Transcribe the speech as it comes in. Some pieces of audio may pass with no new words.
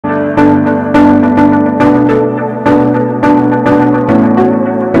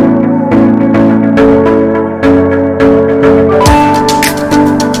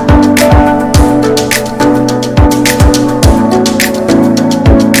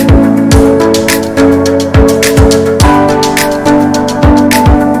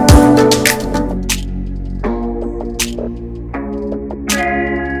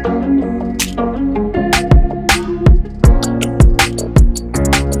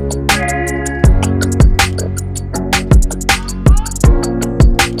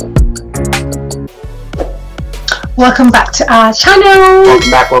Welcome back to our channel.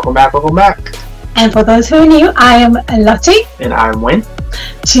 Welcome back. And for those who are new, I am Lottie. And I'm Wyn.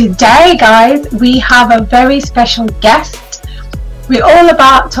 Today, guys, we have a very special guest. We're all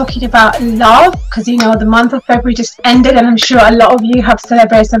about talking about love, because you know the month of February just ended, and I'm sure a lot of you have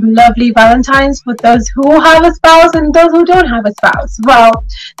celebrated some lovely Valentines for those who have a spouse and those who don't have a spouse. Well,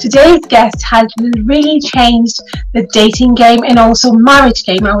 today's guest has really changed the dating game and also marriage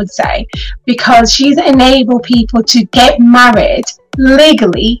game, I would say, because she's enabled people to get married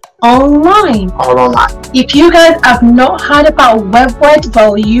legally online. All online. If you guys have not heard about Webwed,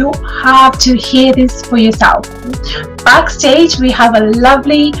 well, you have to hear this for yourself. Backstage, we have a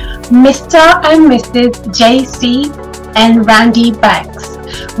lovely Mr. and Mrs. JC and Randy Banks.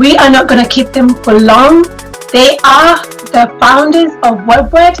 We are not going to keep them for long. They are the founders of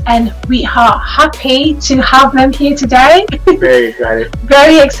Webwed, and we are happy to have them here today. Very excited.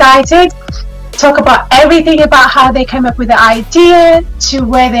 Very excited. Talk about everything about how they came up with the idea, to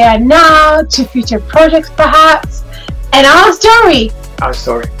where they are now, to future projects perhaps, and our story. Our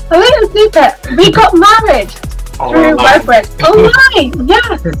story. A little snippet. We got married through Webwed. Online.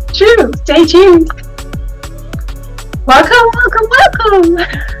 Yes, true. Stay tuned. Welcome.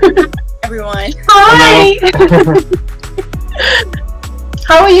 Everyone. Hi.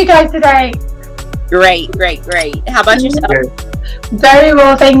 How are you guys today? Great. How about yourself? Very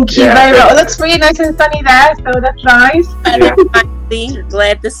well, thank you. Yeah, very well. It looks really nice and sunny there, so that's nice. Yeah.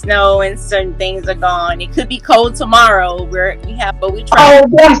 Glad the snow and certain things are gone. It could be cold tomorrow, but we try. Oh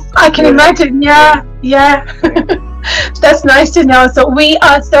yes, I can imagine. Yeah. That's nice to know. So we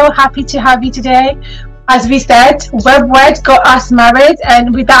are so happy to have you today. As we said, Webwed got us married,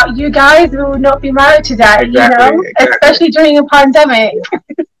 and without you guys, we would not be married today. Exactly. Especially during a pandemic.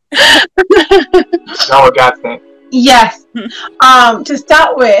 No, God's thing. Yes. To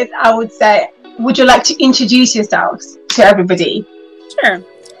start with, I would say, would you like to introduce yourselves to everybody? Sure.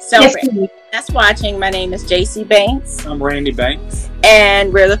 So, yes, that's watching. My name is JC Banks. I'm Randy Banks.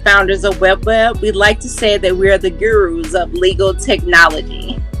 And we're the founders of Webwed. We'd like to say that we're the gurus of legal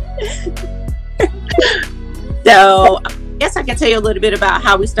technology. So, I guess I can tell you a little bit about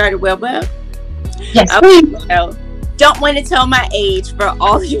how we started Webwed. Yes, please. Don't want to tell my age for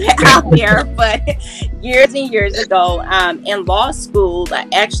all of you out there, but years and years ago, in law school,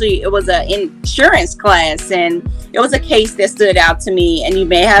 it was an insurance class, and it was a case that stood out to me, and you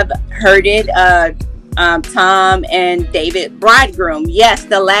may have heard it, Tom and David Bridegroom. Yes,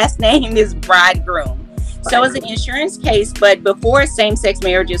 the last name is Bridegroom. So it was an insurance case, but before same-sex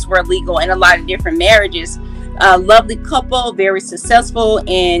marriages were legal in a lot of different marriages, a lovely couple, very successful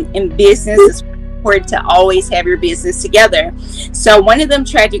in business. Important to always have your business together. So one of them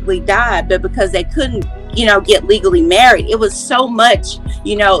tragically died, but because they couldn't, get legally married, it was so much,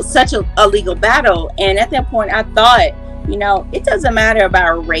 such a legal battle. And at that point, I thought, it doesn't matter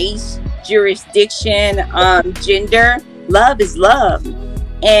about race, jurisdiction, gender. Love is love.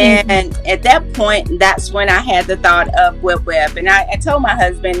 And at that point, that's when I had the thought of Webwed. And I told my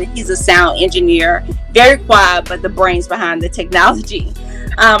husband, he's a sound engineer, very quiet, but the brains behind the technology.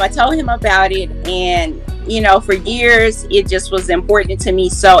 I told him about it, and for years it just was important to me.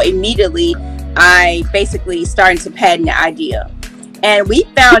 So immediately I basically started to patent the idea, and we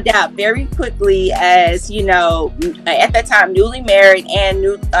found out very quickly, as at that time newly married and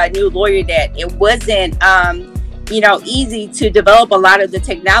new lawyer, that it wasn't easy to develop a lot of the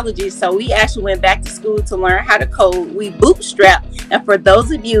technology. So we actually went back to school to learn how to code. We bootstrap. And for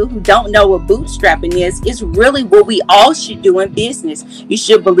those of you who don't know what bootstrapping is, it's really what we all should do in business. You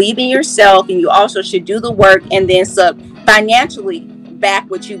should believe in yourself, and you also should do the work and then financially back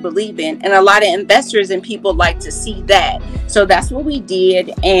what you believe in. And a lot of investors and people like to see that. So that's what we did.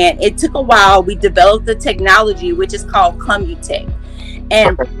 And it took a while. We developed the technology, which is called Commutech.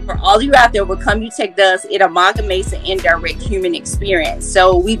 And for all of you out there, what Commutech does, it amalgamates an indirect human experience.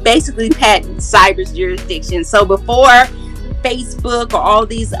 So we basically patent cyber jurisdiction. So before Facebook or all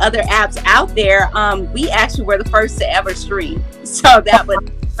these other apps out there, we actually were the first to ever stream. So that was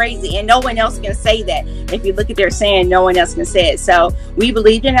crazy, and no one else can say that. If you look at their saying, no one else can say it. So we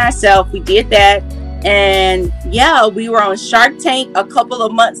believed in ourselves. We did that, and yeah, we were on Shark Tank a couple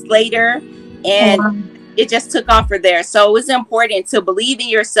of months later, and it just took off from there. So it was important to believe in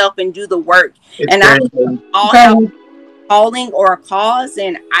yourself and do the work. And I all have a calling or a cause,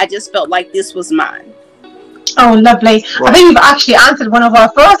 and I just felt like this was mine. Oh, lovely. Wow. I think you've actually answered one of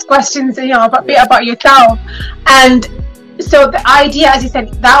our first questions, a bit about yourself. And so the idea, as you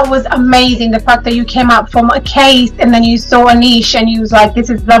said, that was amazing. The fact that you came out from a case and then you saw a niche and you was like, this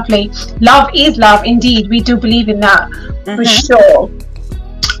is lovely. Love is love, indeed. We do believe in that, for sure.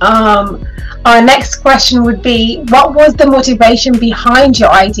 Our next question would be, what was the motivation behind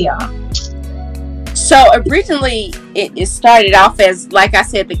your idea? So originally it started off as, like I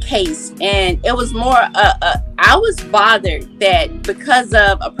said, the case, and it was more I was bothered that because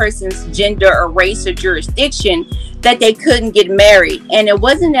of a person's gender or race or jurisdiction that they couldn't get married. And it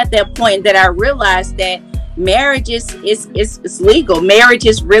wasn't at that point that I realized that marriage is legal. Marriage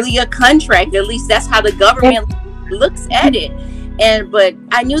is really a contract. At least that's how the government looks at it. But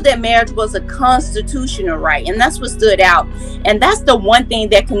I knew that marriage was a constitutional right, and that's what stood out. And that's the one thing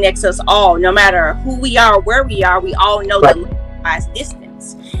that connects us all, no matter who we are, where we are. We all know the legalized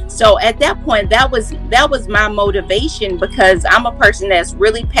distance. So at that point, that was my motivation, because I'm a person that's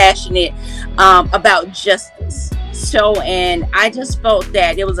really passionate about justice. So, and I just felt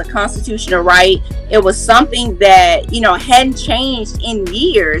that it was a constitutional right. It was something that, hadn't changed in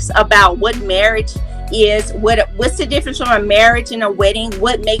years about what marriage is, what's the difference from a marriage and a wedding,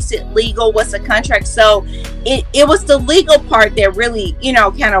 what makes it legal, what's a contract. So it was the legal part that really,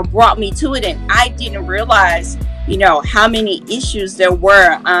 kind of brought me to it. And I didn't realize, how many issues there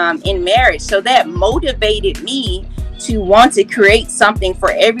were in marriage. So that motivated me to want to create something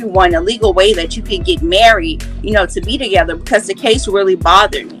for everyone, a legal way that you could get married, to be together, because the case really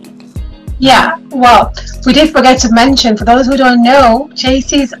bothered me. Yeah, well, we did forget to mention, for those who don't know,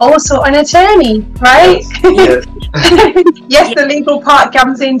 JC is also an attorney, right? Yes. Yes, the legal part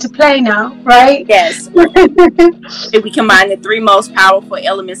comes into play now, right? Yes. We combine the three most powerful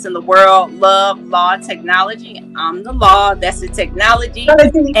elements in the world: love, law, technology. I'm the law, that's the technology,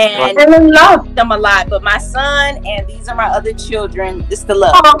 and love them a lot. But my son and these are my other children, it's the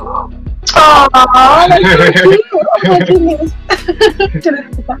love. Oh, that's so cute. Oh my goodness.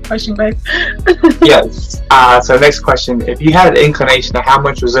 That question, babe. Yes. So next question. If you had an inclination of how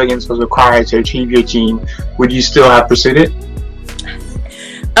much resilience was required to achieve your dream, would you still have pursued it?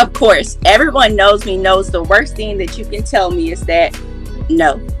 Of course. Everyone knows me, knows the worst thing that you can tell me is that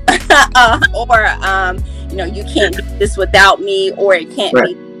no. You can't do this without me, or it can't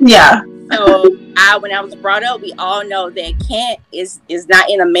be. Yeah. So when I was brought up, we all know that can't is not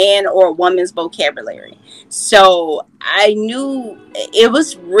in a man or a woman's vocabulary. So I knew it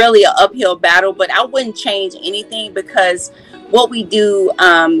was really an uphill battle, but I wouldn't change anything, because what we do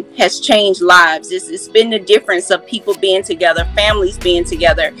has changed lives. It's been the difference of people being together, families being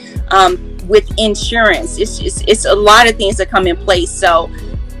together, with insurance. It's a lot of things that come in place. So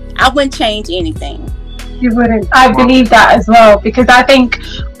I wouldn't change anything. You wouldn't. I believe that as well, because I think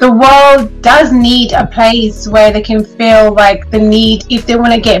the world does need a place where they can feel like the need, if they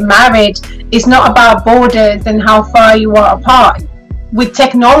want to get married, it's not about borders and how far you are apart. With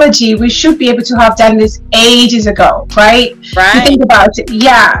technology, we should be able to have done this ages ago, right? Right. You think about it.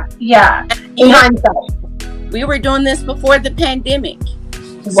 Yeah. In hindsight. We were doing this before the pandemic.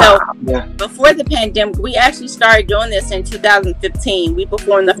 Wow. So before the pandemic, we actually started doing this in 2015. We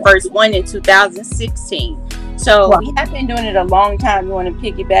performed the first one in 2016. So we have been doing it a long time. You want to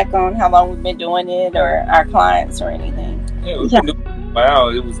piggyback on how long we've been doing it, or our clients, or anything? Yeah, we've been doing it. Wow,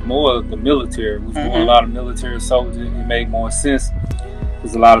 it was more of the military. We was doing a lot of military soldiers. It made more sense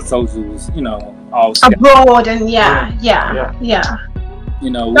because a lot of soldiers was, all abroad, and we had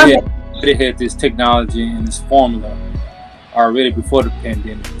this technology and this formula already before the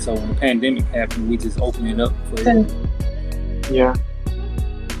pandemic. So when the pandemic happened, we just opened it up for it.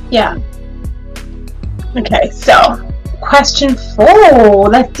 Yeah. Okay, so question 4.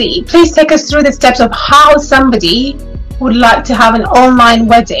 Let's see. Please take us through the steps of how somebody would like to have an online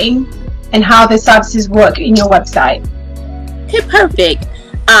wedding and how the services work in your website. Okay, perfect.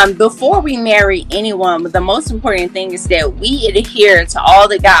 Before we marry anyone, the most important thing is that we adhere to all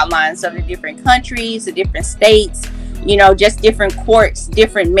the guidelines of the different countries, the different states, just different courts,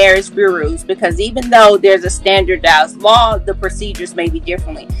 different marriage bureaus, because even though there's a standardized law, the procedures may be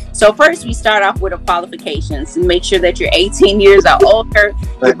differently. So first we start off with the qualifications and make sure that you're 18 years or older,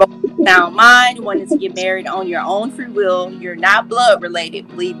 you're both sound mind, wanting to get married on your own free will, you're not blood related.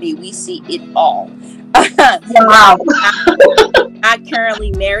 Believe me, we see it all. Wow. Not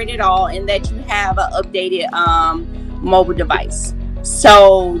currently married at all, and that you have an updated mobile device.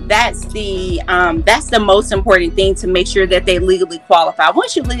 So that's the most important thing, to make sure that they legally qualify.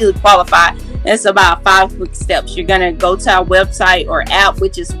 Once you legally qualify, it's about 5 quick steps. You're going to go to our website or app,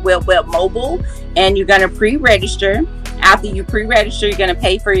 which is Webwed Mobile, and you're going to pre-register. After you pre-register, you're going to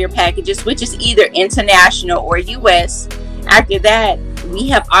pay for your packages, which is either international or US. After that, we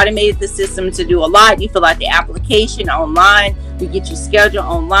have automated the system to do a lot. You fill out the application online, we get you scheduled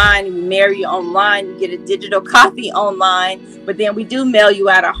online, we marry you online, you get a digital copy online, but then we do mail you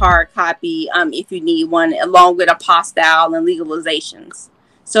out a hard copy if you need one, along with apostille and legalizations.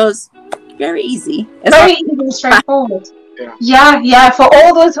 So it's very easy. It's very easy and straightforward. Yeah. For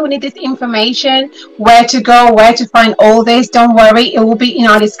all those who need this information, where to go, where to find all this, don't worry, it will be in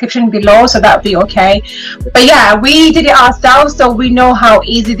our description below, so that'll be okay. But yeah, we did it ourselves, so we know how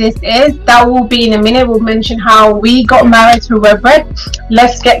easy this is. That will be in a minute. We'll mention how we got married through Webwed.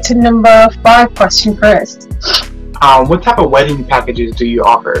 Let's get to number 5 question first. What type of wedding packages do you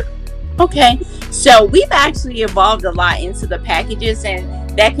offer? Okay, so we've actually evolved a lot into the packages, and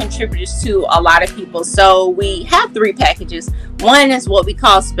that contributes to a lot of people. So we have 3 packages. One is what we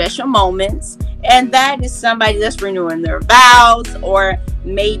call special moments, and that is somebody that's renewing their vows, or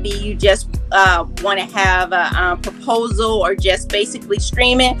maybe you just want to have a proposal, or just basically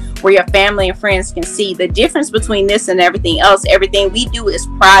stream it where your family and friends can see. The difference between this and everything else, everything we do is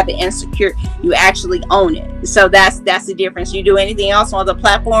private and secure. You actually own it. So that's the difference. You do anything else on other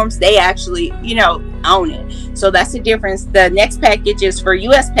platforms, they actually, own it. So that's the difference. The next package is for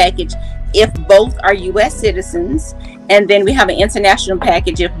U.S. package if both are U.S. citizens, and then we have an international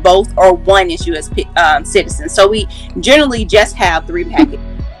package if both or one is U.S. citizen. So we generally just have 3 packages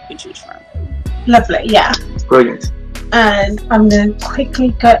to choose from. Lovely, yeah. Brilliant. And I'm going to quickly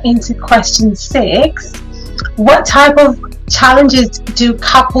go into question 6. What type of challenges do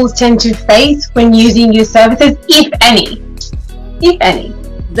couples tend to face when using your services, if any? If any.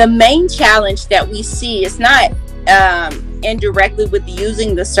 The main challenge that we see is not indirectly with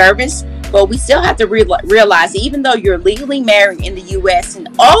using the service, but we still have to realize, even though you're legally married in the U.S. and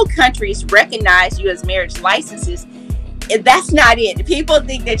all countries recognize you as marriage licenses, that's not it. People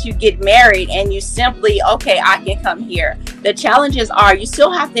think that you get married and you simply, okay, I can come here. The challenges are you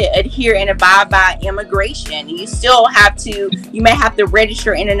still have to adhere and abide by immigration. You may have to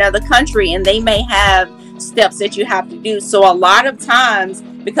register in another country, and they may have steps that you have to do. So a lot of times,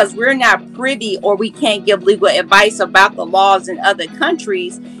 because we're not privy or we can't give legal advice about the laws in other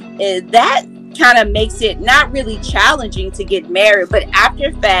countries, that kind of makes it not really challenging to get married, but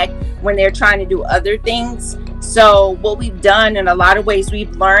after the fact, when they're trying to do other things. So what we've done in a lot of ways,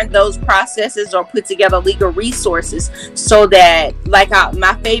 we've learned those processes or put together legal resources so that, like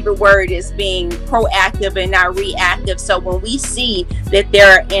my favorite word is being proactive and not reactive. So when we see that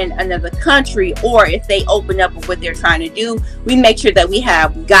they're in another country, or if they open up with what they're trying to do, we make sure that we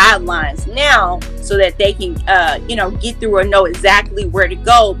have guidelines now so that they can, get through or know exactly where to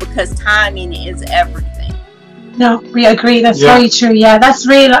go, because timing is everything. No, we agree. That's very true. Yeah, that's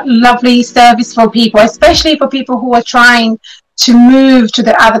really lovely service for people, especially for people who are trying to move to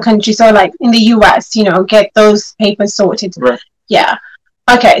the other country. So like in the US, get those papers sorted. Right. Yeah.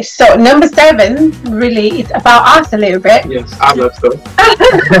 Okay, so number 7 really is about us a little bit. Yes, I love so.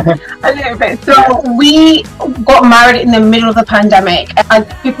 A little bit. So we got married in the middle of the pandemic. As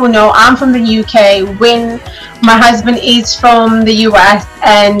people know, I'm from the UK. When my husband is from the US,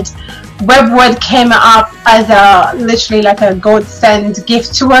 and Webwed came up as literally like a godsend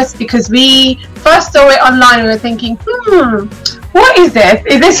gift to us, because we first saw it online and we were thinking, what is this?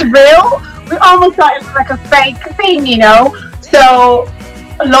 Is this real? We almost thought it was like a fake thing, So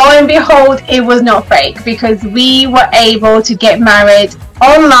lo and behold, it was not fake, because we were able to get married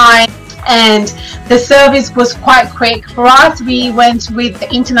online, and the service was quite quick for us. We went with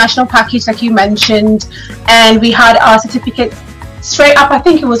the international package like you mentioned, and we had our certificates straight up. I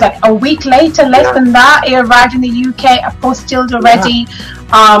think it was like a week later, less than that, it arrived in the UK, apostilled already.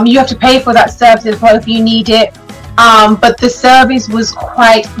 You have to pay for that service as well if you need it, but the service was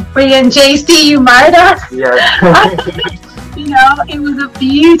quite brilliant. JC, you married us. It was a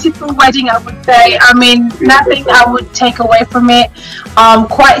beautiful wedding, I would say. I mean, nothing I would take away from it.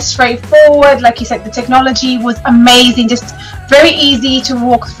 Quite straightforward. Like you said, the technology was amazing, just very easy to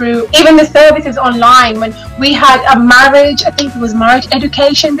walk through. Even the services online, when we had a marriage, I think it was marriage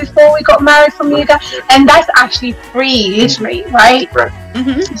education before we got married from you guys, and that's actually free, literally, right? Right.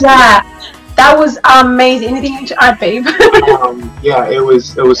 Mm-hmm. Yeah. That was amazing. Anything to add, babe? It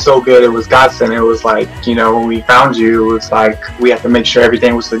was so good. It was godsend. It was like, when we found you, it was like we have to make sure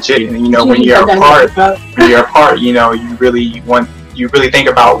everything was legit. And when you're apart, you really think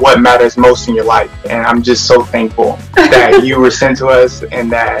about what matters most in your life. And I'm just so thankful that you were sent to us,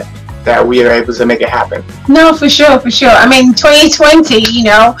 and that we are able to make it happen. No, for sure. I mean, 2020,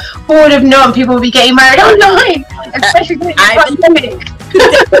 who would have known people would be getting married online, especially during the pandemic.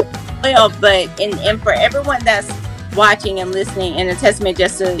 Well, but and for everyone that's watching and listening, and a testament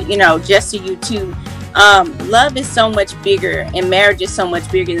just to you too, Love is so much bigger, and marriage is so much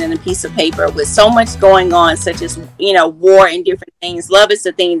bigger than a piece of paper, with so much going on, such as, you know, war and different things. Love is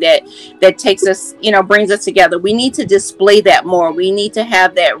the thing that takes us, you know, brings us together. We need to display that more. We need to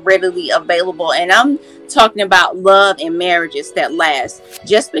have that readily available. And I'm talking about love and marriages that last.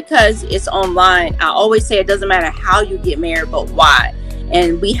 Just because it's online, I always say it doesn't matter how you get married, but why.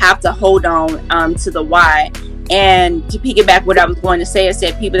 And we have to hold on to the why. And to piggyback what I was going to say, I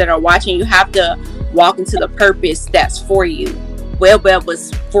said, people that are watching, you have to walk into the purpose that's for you. Webwed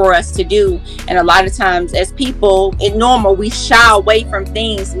was for us to do. And a lot of times as people in normal, we shy away from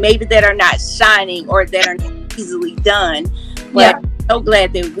things maybe that are not shining or that are not easily done. But I'm so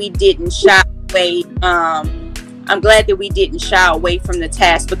glad that we didn't shy away. I'm glad that we didn't shy away from the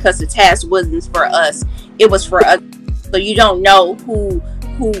task, because the task wasn't for us. It was for us. So you don't know who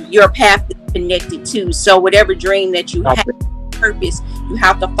your path is connected to. So whatever dream that you have, purpose, you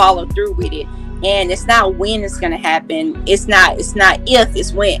have to follow through with it. And it's not when it's going to happen. It's not if,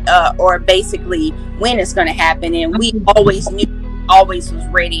 it's when, or basically when it's going to happen. And we always knew, always was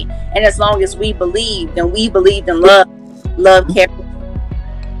ready. And as long as we believed, and we believed in love kept.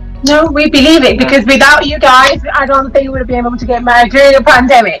 No, we believe it, because without you guys, I don't think we would have been able to get married during the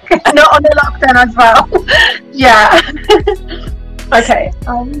pandemic. Not on the lockdown as well. Yeah. Okay,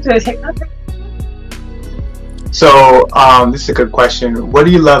 I'm going to take that. So, this is a good question. What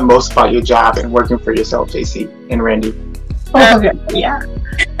do you love most about your job and working for yourself, JC and Randy? Yeah.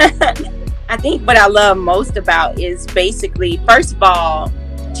 I think what I love most about is basically, first of all,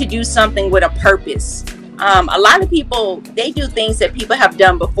 to do something with a purpose. A lot of people, they do things that people have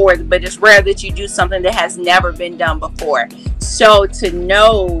done before, but it's rare that you do something that has never been done before. So to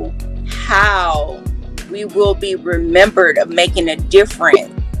know how we will be remembered of making a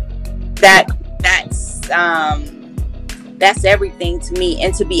difference, that's everything to me.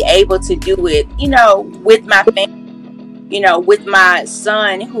 And to be able to do it, you know, with my family, you know, with my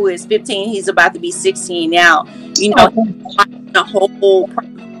son who is 15, he's about to be 16 now, you know, the whole process.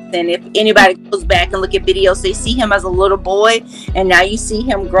 And if anybody goes back and look at videos, they see him as a little boy, and now you see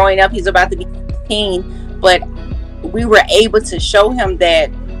him growing up. He's about to be 16, but we were able to show him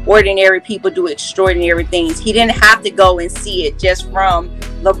that ordinary people do extraordinary things. He didn't have to go and see it just from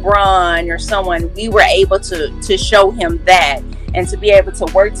LeBron or someone. We were able to show him that, and to be able to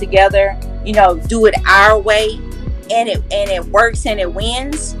work together, you know, do it our way, and it works and it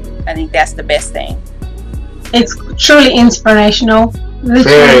wins. I think that's the best thing. It's truly inspirational.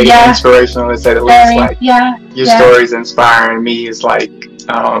 Very inspirational, to say the least. Like, your story's inspiring me. It's like,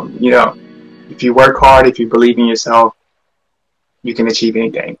 you know, if you work hard, if you believe in yourself, you can achieve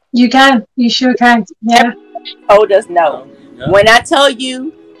anything. You can. You sure can. Yeah. Told us no. When I tell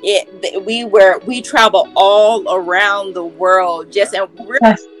you we travel all around the world, just and we're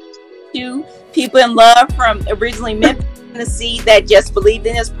to people in love from originally Memphis, Tennessee, that just believed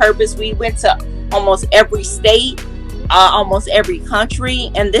in his purpose. We went to almost every state, almost every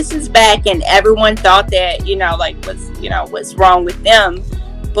country, and this is back, and everyone thought that, you know, like, what's wrong with them,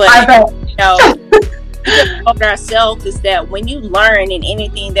 but you know, of ourselves is that when you learn in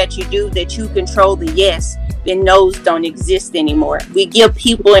anything that you do that you control the yes, then no's don't exist anymore. We give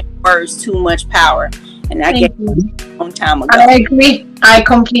people and words too much power, and I get a long time ago. I agree. I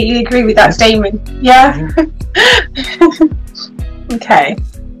completely agree with that statement. Yeah. Okay.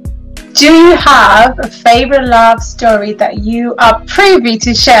 Do you have a favorite love story that you are privy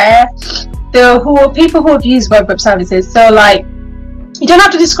to share? People who have used web services. So, like, you don't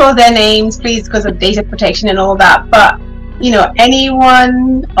have to disclose their names, please, because of data protection and all that. But, you know,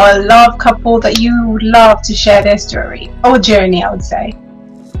 anyone or love couple that you would love to share their story or journey, I would say.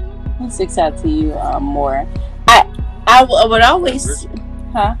 I'll stick out to you more. I would always,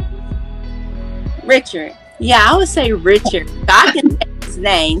 Richard. Yeah, I would say Richard. I can say his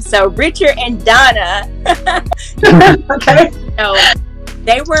name. So Richard and Donna. Okay. So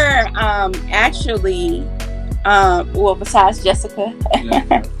they were actually, well, besides Jessica,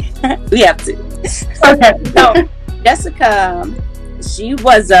 we have to. Okay. So Jessica, she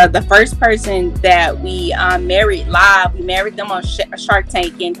was the first person that we married live. We married them on Shark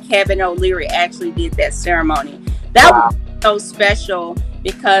Tank, and Kevin O'Leary actually did that ceremony. That was so special,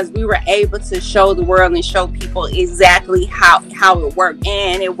 because we were able to show the world and show people exactly how it worked,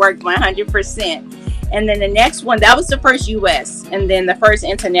 and it worked 100%. And then the next one, that was the first US, and then the first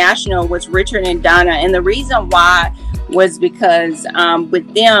international was Richard and Donna. And the reason why was because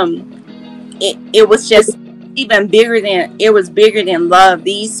with them, it was just even bigger than love.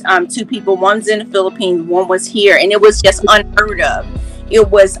 These two people, one's in the Philippines, one was here, and it was just unheard of. It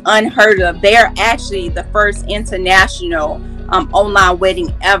was unheard of. They are actually the first international online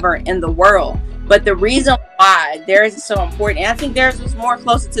wedding ever in the world. But the reason why theirs is so important, and I think theirs was more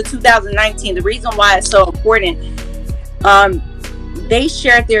closer to 2019. The reason why it's so important, they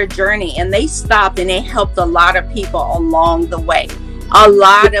shared their journey and they stopped and they helped a lot of people along the way. A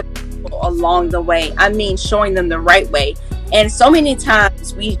lot of people along the way. I mean, showing them the right way. And so many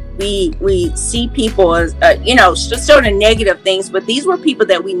times we see people as, just sort of negative things, but these were people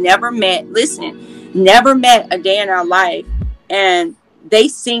that we never met. Listen, never met a day in our life. And they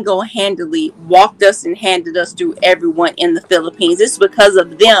single-handedly walked us and handed us through everyone in the Philippines. It's because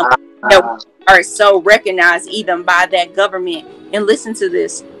of them that we are so recognized even by that government. And listen to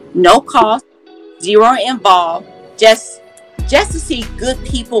this, no cost, zero involved, just to see good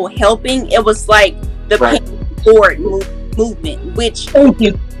people helping. It was like the pay forward movement, which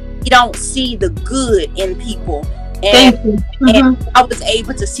you don't see the good in people. And I was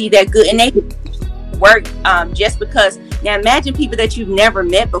able to see that good, and they work just because. Now imagine people that you've never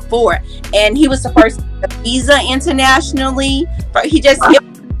met before, and he was the first visa internationally. He was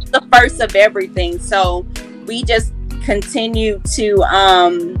the first of everything. So we just continue to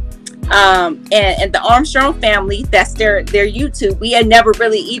and the Armstrong family, that's their YouTube. We had never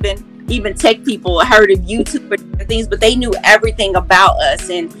really even tech people heard of YouTube or different things, but they knew everything about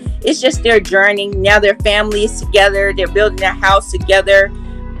us, and it's just their journey. Now their family is together, they're building their house together.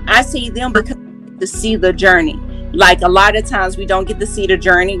 I see them because to see the journey. Like a lot of times we don't get to see the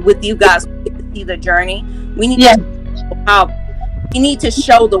journey. With you guys, we get to see the journey. We need we need to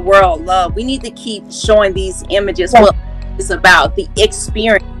show the world love. We need to keep showing these images what it's about, the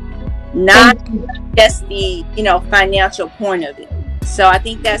experience, not just the financial point of it. So I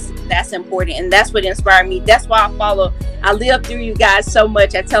think that's important, and that's what inspired me. That's why I live through you guys so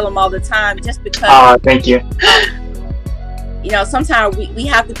much. I tell them all the time, just because thank you. Sometimes we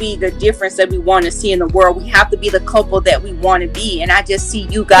have to be the difference that we want to see in the world. We have to be the couple that we want to be, and I just see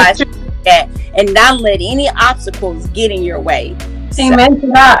you guys that, and not let any obstacles get in your way. Amen to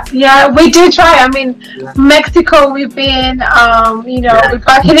that. Yeah, we do try. I mean, Mexico, we've been, we're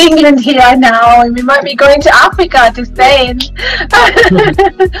back in England here now, and we might be going to Africa, to Spain.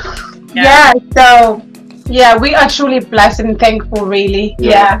 We are truly blessed and thankful, really.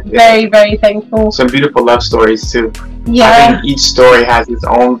 Very, very thankful. Some beautiful love stories, too. Yeah. I think each story has its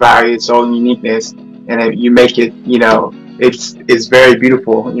own value, its own uniqueness, and you make it, it's very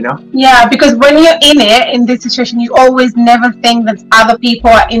beautiful, Yeah, because when you're in this situation, you always never think that other people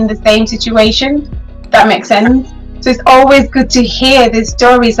are in the same situation. That makes sense. So it's always good to hear these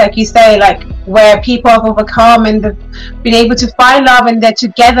stories, like you say, like where people have overcome and they've been able to find love, and they're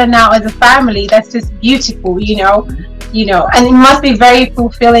together now as a family. That's just beautiful, and it must be very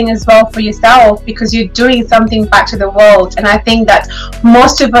fulfilling as well for yourself, because you're doing something back to the world. And I think that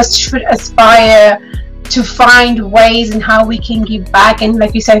most of us should aspire to find ways in how we can give back and,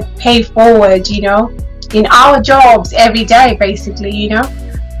 like you said, pay forward, in our jobs every day, basically,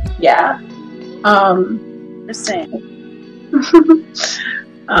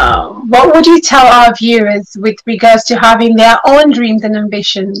 what would you tell our viewers with regards to having their own dreams and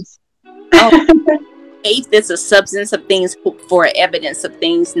ambitions? Faith is a substance of things hoped for, evidence of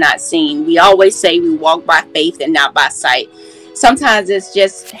things not seen. We always say we walk by faith and not by sight. Sometimes it's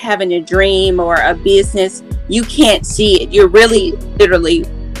just having a dream or a business. You can't see it. You're really literally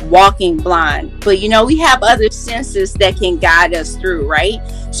walking blind. But we have other senses that can guide us through, right?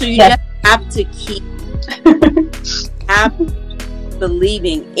 So you just have to keep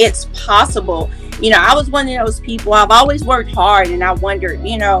believing it's possible. I was one of those people. I've always worked hard, and I wondered,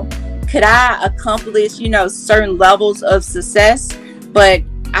 could I accomplish, certain levels of success? But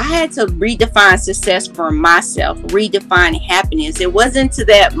I had to redefine success for myself, redefine happiness. It wasn't to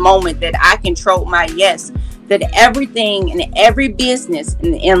that moment that I controlled my yes, that everything and every business,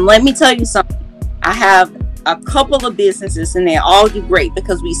 and let me tell you something, I have a couple of businesses and they all do great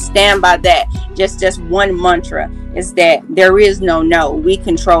because we stand by that. Just one mantra is that there is no. We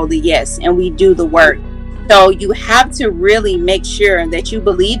control the yes, and we do the work. So you have to really make sure that you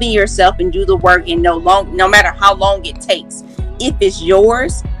believe in yourself and do the work, and no matter how long it takes. If it's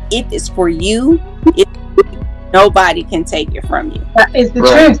yours, if it's for you, nobody can take it from you. That is the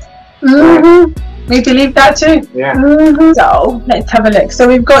truth. Mm-hmm. We believe that too. Yeah. Mm-hmm. So let's have a look. So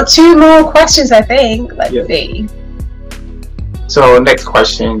we've got 2 more questions, I think. Let's see. So next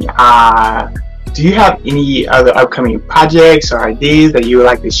question. Do you have any other upcoming projects or ideas that you would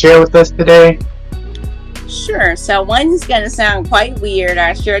like to share with us today? Sure. So one's going to sound quite weird.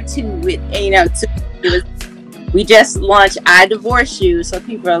 I share 2 with, we just launched I Divorce You. So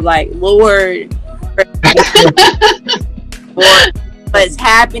people are like, Lord, what's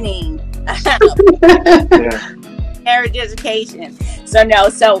happening? marriage education. So no,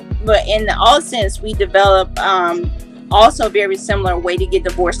 but in all sense, we develop also very similar way to get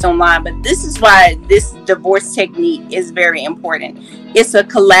divorced online. But this is why this divorce technique is very important. It's a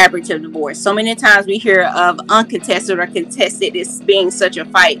collaborative divorce. So many times we hear of uncontested or contested as being such a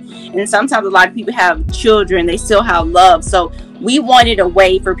fight. And sometimes a lot of people have children, they still have love. So we wanted a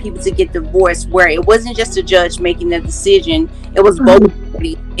way for people to get divorced where it wasn't just a judge making the decision. It was both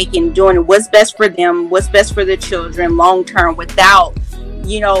parties doing what's best for them, what's best for the children long term, without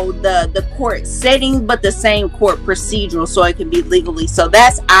the court setting, but the same court procedural, so it can be legally. So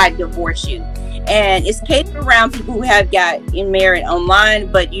that's I Divorce You. And it's catered around people who have gotten married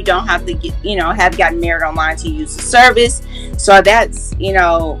online, but you don't have to have gotten married online to use the service. So that's,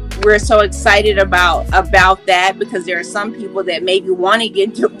 we're so excited about that, because there are some people that maybe want to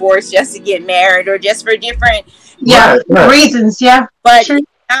get divorced just to get married, or just for different reasons. Yeah. But it's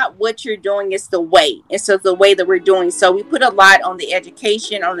not what you're doing, it's the way. It's just the way that we're doing. So we put a lot on the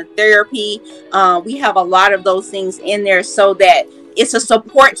education, on the therapy. We have a lot of those things in there so that it's a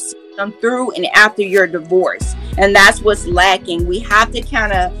support system through and after your divorce. And that's what's lacking. We have to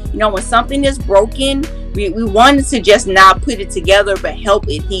kind of, when something is broken, we wanted to just not put it together, but help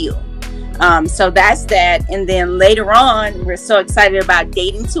it heal. So that's that. And then later on, we're so excited about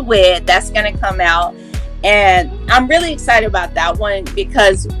Dating to Wed. That's going to come out. And I'm really excited about that one,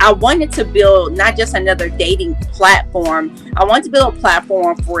 because I wanted to build not just another dating platform. I wanted to build a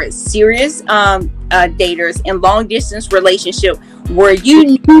platform for serious daters in long distance relationship, where you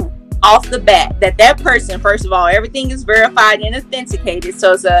knew off the bat that person, first of all, everything is verified and authenticated.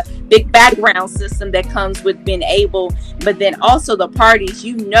 So it's a big background system that comes with being able, but then also the parties,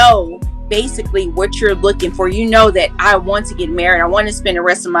 basically what you're looking for. That I want to get married, I want to spend the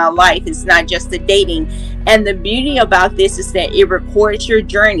rest of my life. It's not just the dating. And the beauty about this is that it records your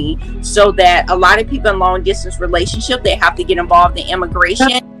journey, so that a lot of people in long distance relationship, they have to get involved in immigration.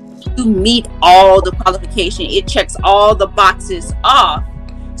 You meet all the qualification, it checks all the boxes off,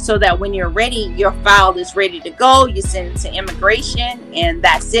 so that when you're ready, your file is ready to go. You send it to immigration, and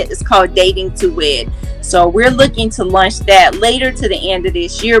that's it. It's called Dating to Wed. So we're looking to launch that later to the end of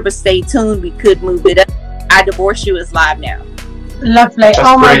this year, but stay tuned. We could move it up. I Divorce You is live now. Lovely. That's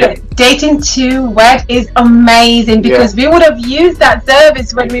my God. Dating to Wed is amazing, because we would have used that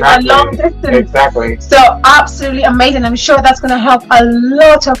service when we were long distance. Exactly. So absolutely amazing. I'm sure that's going to help a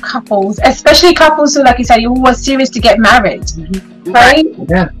lot of couples, especially couples who, like you said, who were serious to get married. Mm-hmm. Right?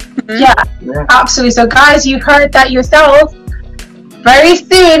 Yeah, absolutely. So guys, you heard that yourself. Very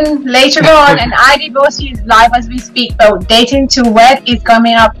soon, later on, and I Divorce You is live as we speak, though. Dating to Wed is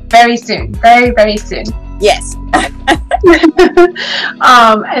coming up very soon. Very, very soon. Yes.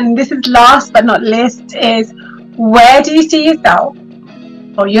 And this is last but not least, is where do you see yourself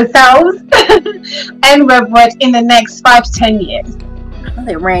or yourselves and Webwed in the next 5 to 10 years? I'll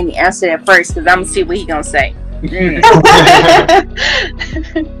let Randy answer that first, because I'm going to see what he's going to say.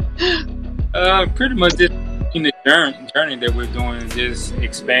 Pretty much just in the journey that we're doing, just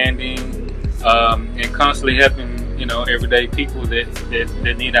expanding and constantly helping everyday people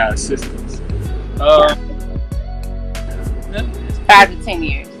that need our assistance. 5 to 10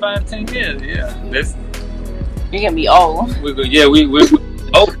 years. 5 to 10 years, yeah. You're gonna be old. We're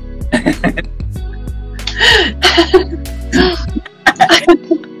old.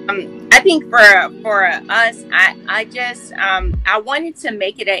 I think for us, I just I wanted to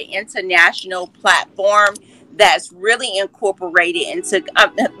make it an international platform that's really incorporated into.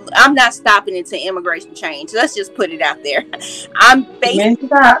 I'm not stopping into immigration change. Let's just put it out there. I'm basically.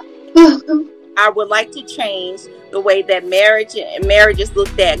 I would like to change the way that marriage is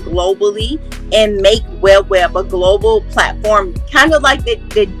looked at globally, and make Webwed a global platform, kind of like the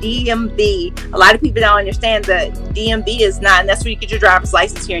DMV. A lot of people don't understand the DMV is not, and that's where you get your driver's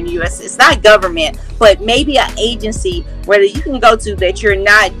license here in the U.S. It's not government, but maybe an agency where you can go to that you're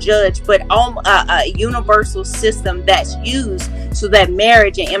not judged, but a universal system that's used so that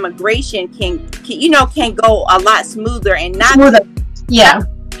marriage and immigration can go a lot smoother and not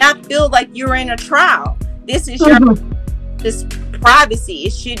feel like you're in a trial. This is this privacy.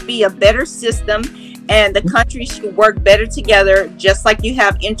 It should be a better system, and the countries should work better together, just like you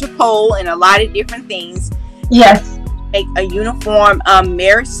have Interpol and a lot of different things. Yes. Make a uniform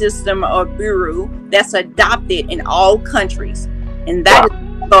marriage system or bureau that's adopted in all countries. And that is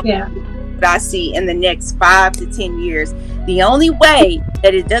what I see in the next 5 to 10 years. The only way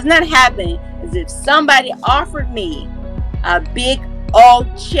that it does not happen is if somebody offered me a big old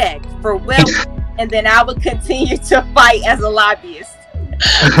check for Webwed, and then I would continue to fight as a lobbyist.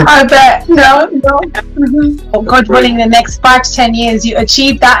 I bet. No. Mm-hmm. God willing, the next 5 to 10 years, you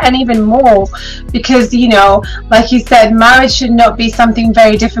achieve that and even more. Because, like you said, marriage should not be something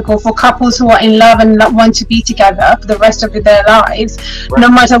very difficult for couples who are in love and want to be together for the rest of their lives. Right. No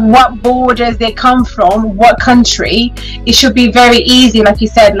matter what borders they come from, what country, it should be very easy, like you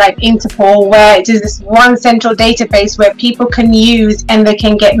said, like Interpol, where it is this one central database where people can use and they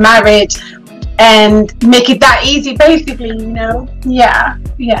can get married and make it that easy, basically, Yeah.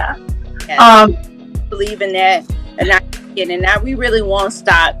 Believe in that, and we really won't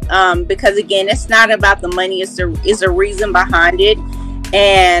stop, because again, it's not about the money; it's a reason behind it.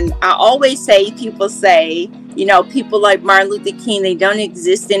 And I always say, people say, people like Martin Luther King, they don't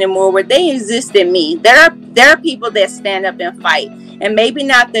exist anymore. Where they exist in me. There are people that stand up and fight, and maybe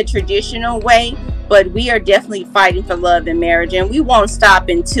not the traditional way, but we are definitely fighting for love and marriage, and we won't stop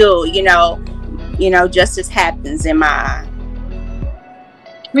until justice happens, in my eye.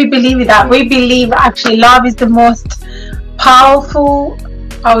 We believe that. We believe actually love is the most powerful,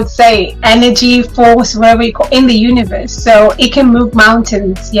 I would say, energy force wherever you go in the universe. So it can move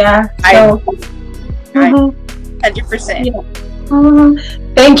mountains. Yeah. So 100%. Yeah. Mm-hmm.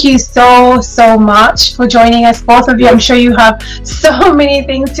 Thank you so much for joining us, both of you. I'm sure you have so many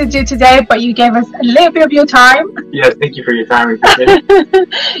things to do today, but you gave us a little bit of your time. Yes, thank you for your time.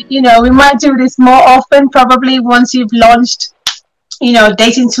 We might do this more often, probably once you've launched,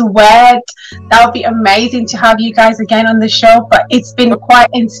 Dating to Wed. That would be amazing to have you guys again on the show. But it's been quite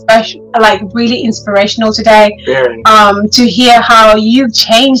really inspirational today. To hear how you've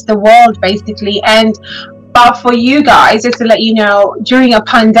changed the world, basically. But for you guys, just to let you know, during a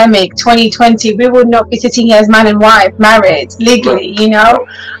pandemic, 2020, we would not be sitting here as man and wife, married legally,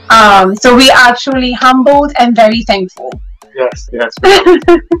 So we are truly humbled and very thankful. Yes.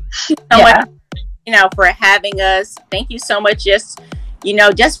 For having us. Thank you so much. Just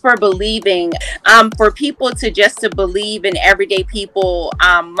for believing, for people to believe in everyday people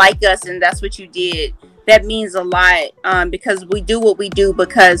like us, and that's what you did. That means a lot, because we do what we do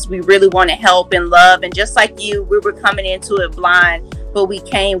because we really want to help and love. And just like you, we were coming into it blind, but we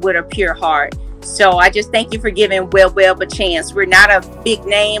came with a pure heart. So I just thank you for giving Webwed a chance. We're not a big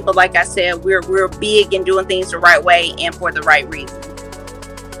name, but like I said, we're big in doing things the right way and for the right reason.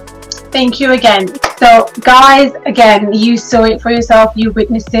 Thank you again. So guys, again, you saw it for yourself, you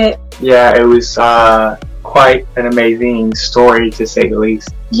witnessed it. Yeah, it was quite an amazing story, to say the least.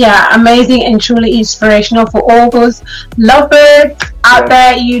 Yeah, amazing and truly inspirational for all those lovebirds out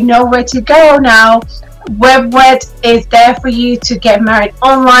there. You know where to go now. Webwed is there for you to get married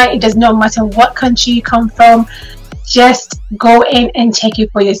online. It does not matter what country you come from. Just go in and check it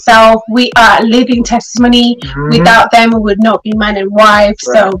for yourself. We are a living testimony. Without them, we would not be man and wife.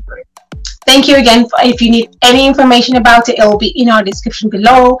 So thank you again. If you need any information about it, it will be in our description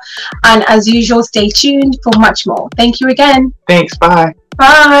below. And as usual, stay tuned for much more. Thank you again. Thanks. Bye.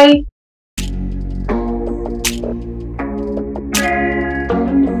 Bye.